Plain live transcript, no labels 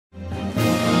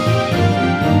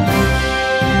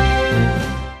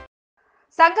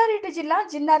సంగారెడ్డి జిల్లా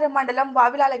జిన్నారం మండలం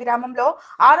వావిలాల గ్రామంలో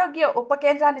ఆరోగ్య ఉప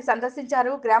కేంద్రాన్ని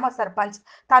సందర్శించారు గ్రామ సర్పంచ్.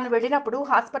 తాను వెళ్లినప్పుడు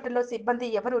హాస్పిటల్లో సిబ్బంది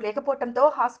ఎవరూ లేకపోవడంతో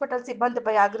హాస్పిటల్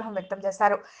సిబ్బందిపై ఆగ్రహం వ్యక్తం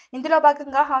చేశారు. ఇందులో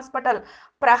భాగంగా హాస్పిటల్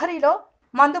ప్రహరీలో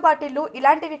మందు బాటిళ్లు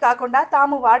ఇలాంటివి కాకుండా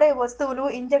తాము వాడే వస్తువులు,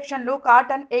 ఇంజెక్షన్లు,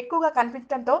 కాటన్ ఎక్కువగా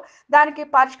కనిపించడంతో దానికి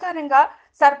పరిష్కారంగా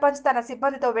సర్పంచ్ తన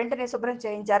సిబ్బందితో వెంటనే శుభ్రం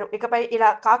చేయించారు. ఇకపై ఇలా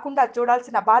కాకుండా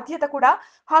చూడాల్సిన బాధ్యత కూడా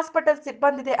హాస్పిటల్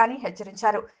సిబ్బందిదే అని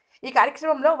హెచ్చరించారు. ఈ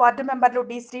కార్యక్రమంలో వార్డు మెంబర్లు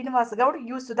D Srinivas Goud,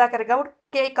 you Sudhakar Goud,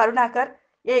 K Karunakar,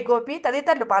 ఏ గోపి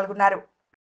తదితరులు పాల్గొన్నారు.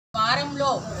 వారంలో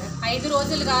 5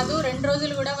 రోజులు కాదు 2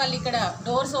 రోజులు కూడా వాళ్ళు ఇక్కడ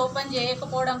డోర్స్ ఓపెన్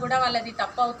చేయకపోవడం కూడా వాళ్ళది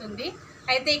తప్పు అవుతుంది.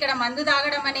 అయితే ఇక్కడ మందు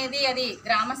తాగడం అనేది అది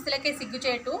గ్రామస్తులకే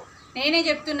సిగ్గుచేటు. నేనే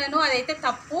చెప్తున్నాను, అదైతే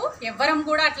తప్పు. ఎవ్వరం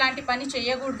కూడా అట్లాంటి పని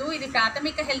చేయకూడదు. ఇది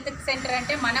ప్రాథమిక హెల్త్ సెంటర్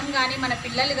అంటే మనం కానీ మన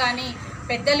పిల్లలు కానీ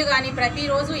పెద్దలు కానీ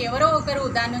ప్రతిరోజు ఎవరో ఒకరు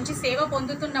దాని నుంచి సేవ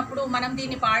పొందుతున్నప్పుడు మనం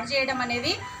దీన్ని పాడు చేయడం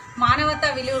అనేది మానవతా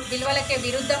విలువలకే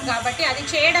విరుద్ధం. కాబట్టి అది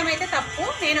చేయడం అయితే తప్పు,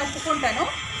 నేను ఒప్పుకుంటాను.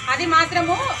 అది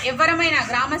మాత్రము ఎవరమైనా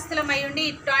గ్రామస్తులమై ఉండి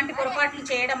ఇట్లాంటి పొరపాట్లు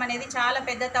చేయడం అనేది చాలా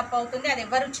పెద్ద తప్పు అవుతుంది. అది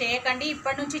ఎవ్వరు చేయకండి.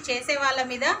 ఇప్పటి నుంచి చేసే వాళ్ళ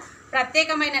మీద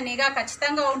ప్రత్యేకమైన నిఘా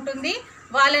ఖచ్చితంగా ఉంటుంది.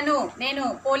 వాళ్ళను నేను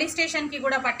పోలీస్ స్టేషన్కి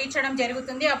కూడా పట్టించడం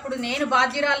జరుగుతుంది. అప్పుడు నేను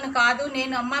బాధ్యురాలను కాదు,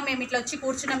 నేను మేము ఇట్లా వచ్చి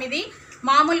కూర్చున్నాం. ఇది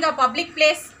మామూలుగా పబ్లిక్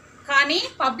ప్లేస్, కానీ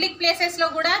పబ్లిక్ ప్లేసెస్లో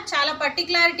కూడా చాలా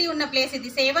పర్టికులారిటీ ఉన్న ప్లేస్. ఇది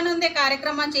సేవనుందే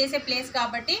కార్యక్రమం చేసే ప్లేస్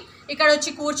కాబట్టి ఇక్కడ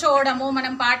వచ్చి కూర్చోవడము,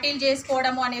 మనం పార్టీలు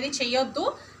చేసుకోవడము అనేది చేయొద్దు.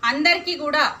 అందరికీ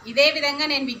కూడా ఇదే విధంగా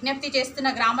నేను విజ్ఞప్తి చేస్తున్న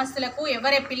గ్రామస్తులకు,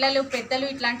 ఎవరే పిల్లలు పెద్దలు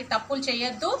ఇట్లాంటి తప్పులు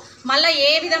చేయొద్దు. మళ్ళీ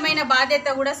ఏ విధమైన బాధ్యత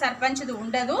కూడా సర్పంచ్ది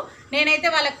ఉండదు. నేనైతే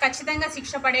వాళ్ళకి ఖచ్చితంగా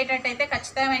శిక్ష పడేటట్టయితే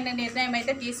ఖచ్చితమైన నిర్ణయం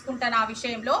అయితే తీసుకుంటాను ఆ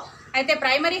విషయంలో. అయితే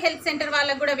ప్రైమరీ హెల్త్ సెంటర్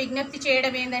వాళ్ళకు కూడా విజ్ఞప్తి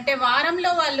చేయడం ఏంటంటే,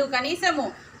 వారంలో వాళ్ళు కనీసము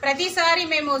ప్రతిసారి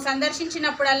మేము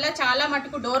సందర్శించినప్పుడల్లా చాలా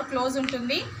మటుకు డోర్ క్లోజ్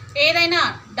ఉంటుంది. ఏదైనా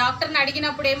డాక్టర్ని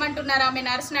అడిగినప్పుడు ఏమంటున్నారు, ఆమె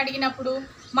నర్స్ని అడిగినప్పుడు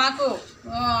మాకు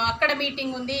అక్కడ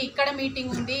మీటింగ్ ఉంది, ఇక్కడ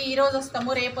మీటింగ్ ఉంది, ఈరోజు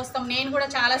వస్తాము, రేపు వస్తాము. నేను కూడా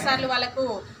చాలాసార్లు వాళ్ళకు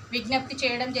విజ్ఞప్తి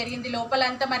చేయడం జరిగింది.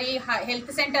 లోపలంతా మరి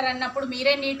హెల్త్ సెంటర్ అన్నప్పుడు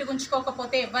మీరే నీట్గా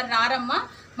ఉంచుకోకపోతే ఎవరు రారమ్మా,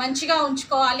 మంచిగా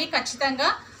ఉంచుకోవాలి. ఖచ్చితంగా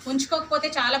ఉంచుకోకపోతే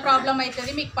చాలా ప్రాబ్లం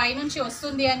అవుతుంది, మీకు పైనుంచి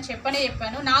వస్తుంది అని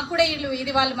చెప్పాను. నాకు కూడా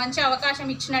ఇది వాళ్ళు మంచి అవకాశం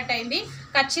ఇచ్చినట్టయింది.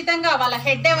 ఖచ్చితంగా వాళ్ళ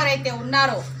హెడ్ ఎవరైతే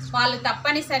ఉన్నారో వాళ్ళు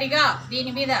తప్పనిసరిగా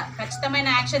దీని మీద ఖచ్చితమైన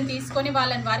యాక్షన్ తీసుకొని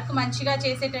వాళ్ళని వర్క్ మంచిగా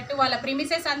చేసేటట్టు, వాళ్ళ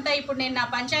ప్రిమిసెస్ అంతా ఇప్పుడు నేను నా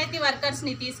పంచాయతీ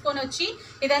వర్కర్స్ని తీసుకొని వచ్చి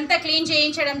ఇదంతా క్లీన్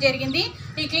చేయించడం జరిగింది.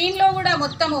 ఈ క్లీన్లో కూడా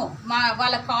మొత్తము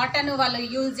వాళ్ళ కాటన్, వాళ్ళు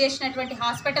యూజ్ చేసినటువంటి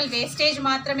హాస్పిటల్ వేస్టేజ్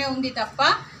మాత్రమే ఉంది తప్ప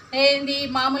ఏంది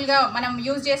మామూలుగా మనం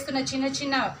యూజ్ చేస్తున్న చిన్న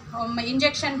చిన్న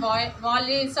ఇంజెక్షన్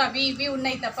వాల్యూస్ అవి ఇవి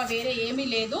ఉన్నాయి తప్ప వేరే ఏమీ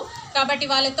లేదు. కాబట్టి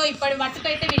వాళ్ళతో ఇప్పటి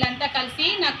మట్టుకైతే వీళ్ళంతా కలిసి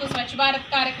నాకు స్వచ్ఛ భారత్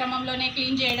కార్యక్రమంలోనే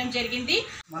క్లీన్ చేయడం జరిగింది.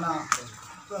 మన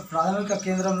ప్రాథమిక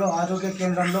కేంద్రంలో, ఆరోగ్య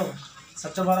కేంద్రంలో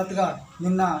స్వచ్ఛ భారత్గా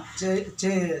నిన్న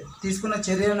తీసుకున్న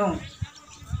చర్యను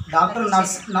డాక్టర్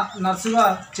నర్సుగా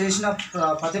చేసిన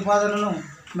ప్రతిపాదనను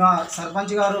మా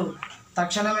సర్పంచ్ గారు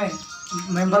తక్షణమే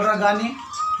మెంబర్గా కానీ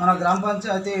మన గ్రామ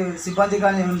పంచాయతీ సిబ్బంది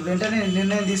కానీ వెంటనే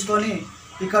నిర్ణయం తీసుకొని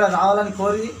ఇక్కడ రావాలని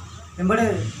కోరి వెంబడే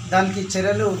దానికి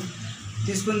చర్యలు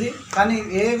తీసుకుంది. కానీ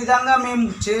ఏ విధంగా మేము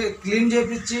క్లీన్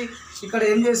చేయించి ఇక్కడ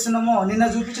ఏం చేస్తున్నామో నిన్న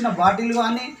చూపించిన బాటిల్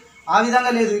కానీ ఆ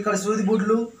విధంగా లేదు. ఇక్కడ సూది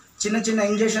బుడ్లు, చిన్న చిన్న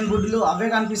ఇంజెక్షన్ బుడ్లు అవే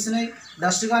కనిపిస్తున్నాయి,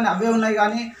 డస్ట్ కానీ అవే ఉన్నాయి.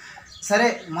 కానీ సరే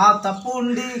మా తప్పు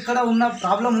ఉండి ఇక్కడ ఉన్న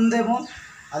ప్రాబ్లం ఉందేమో.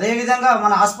 అదేవిధంగా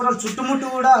మన హాస్పిటల్ చుట్టుముట్టు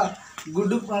కూడా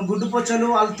గుడ్డు పొచ్చలు,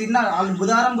 వాళ్ళు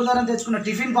బుధారం తెచ్చుకున్న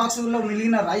టిఫిన్ బాక్సుల్లో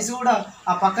మిగిలిన రైస్ కూడా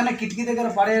ఆ పక్కన కిటికీ దగ్గర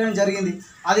పడేయడం జరిగింది.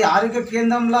 అది ఆరోగ్య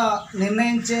కేంద్రంలో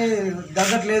నిర్ణయించే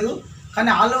దగ్గట్లేదు.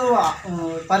 కానీ వాళ్ళు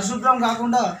పరిశుభ్రం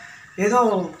కాకుండా ఏదో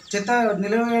చెత్త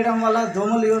నిలవేయడం వల్ల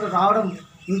దోమలు రావడం,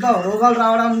 ఇంకా రోగాలు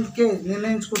రావడానికే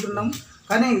నిర్ణయించుకుంటున్నాం.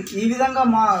 కానీ ఈ విధంగా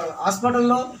మా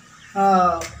హాస్పిటల్లో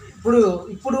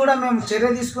ఇప్పుడు కూడా మేము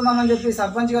చర్య తీసుకుందామని చెప్పి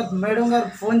సర్పంచ్ గారు మేడం గారు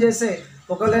ఫోన్ చేస్తే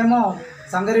ఒకళ్ళేమో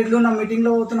సంగారెడ్డిలో నా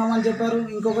మీటింగ్లో పోతున్నామని చెప్పారు,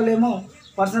 ఇంకొకళ్ళేమో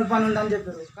పర్సనల్ పని ఉందని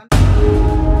చెప్పారు.